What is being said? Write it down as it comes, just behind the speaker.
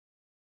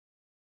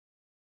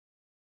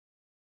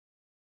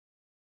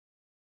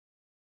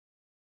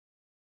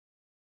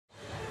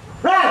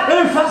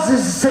this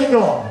is a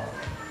sing-along.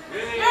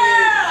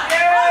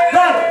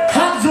 Right,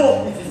 hands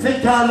up if you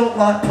think I look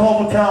like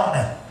Paul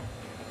McCartney.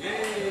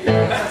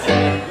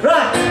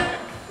 Right,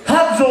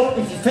 hands up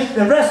if you think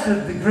the rest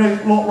of the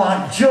group look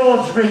like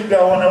George,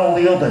 Ringo and all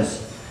the others.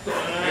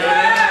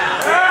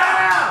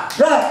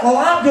 Right, well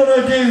I'm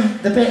going to do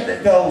the bit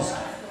that goes,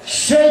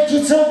 shake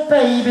it up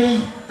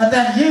baby, and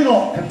then you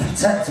lot can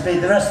pretend to be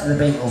the rest of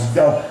the Beatles and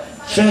go,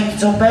 shake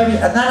it up baby,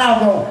 and then I'll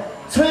go,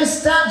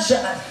 twist and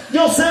shake.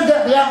 You'll soon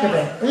get the hang of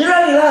it. Are you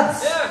ready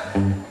lads?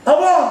 Yeah.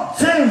 1,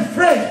 2,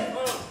 3.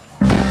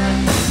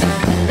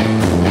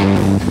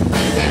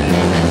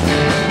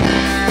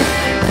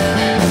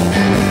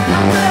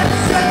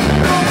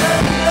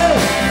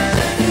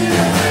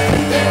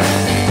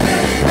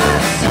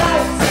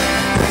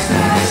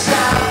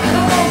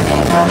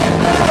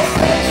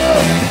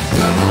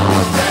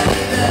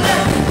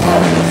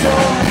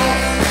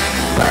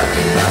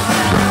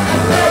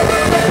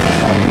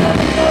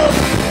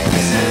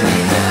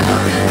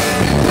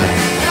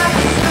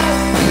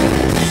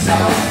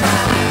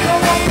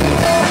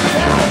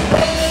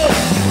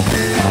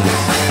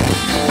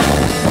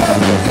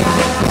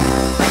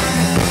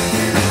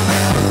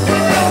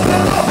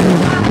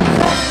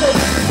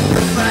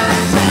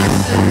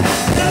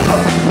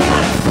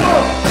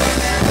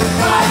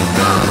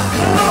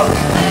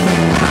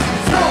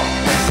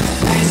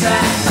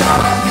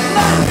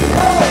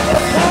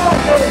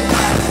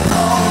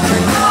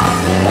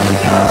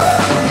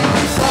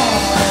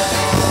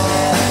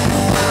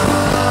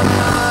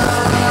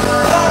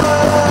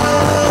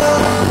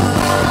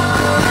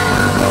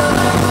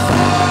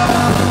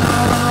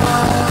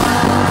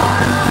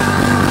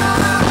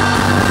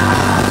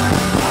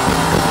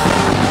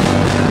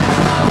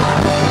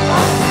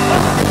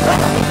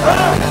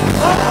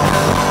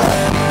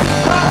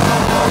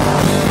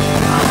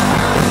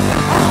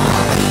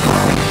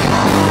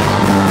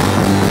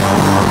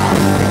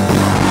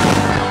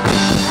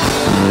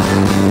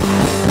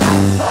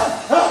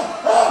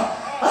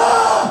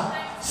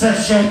 So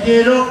shake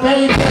it up,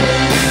 baby.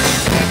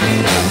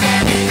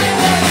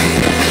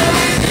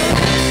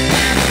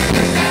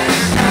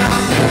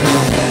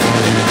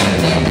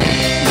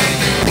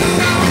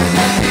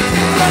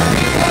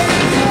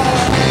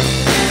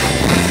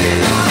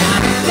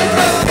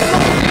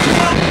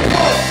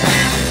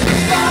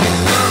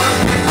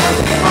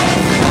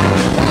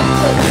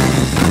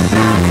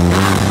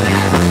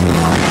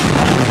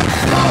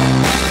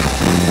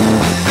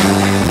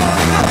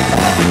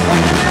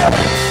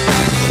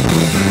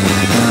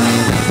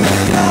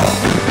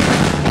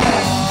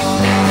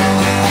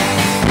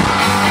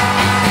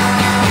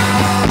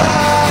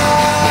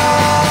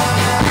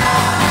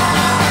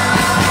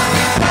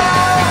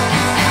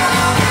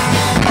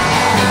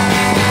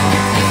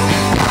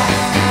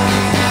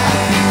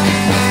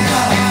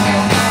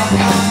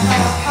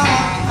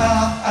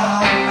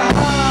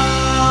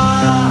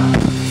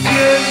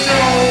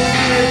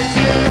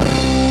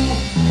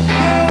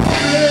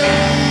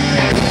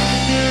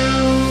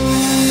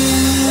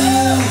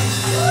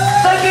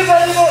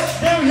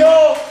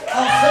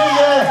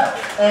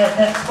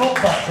 Next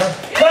month, actually.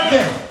 Thank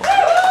you.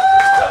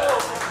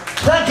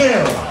 Thank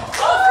you.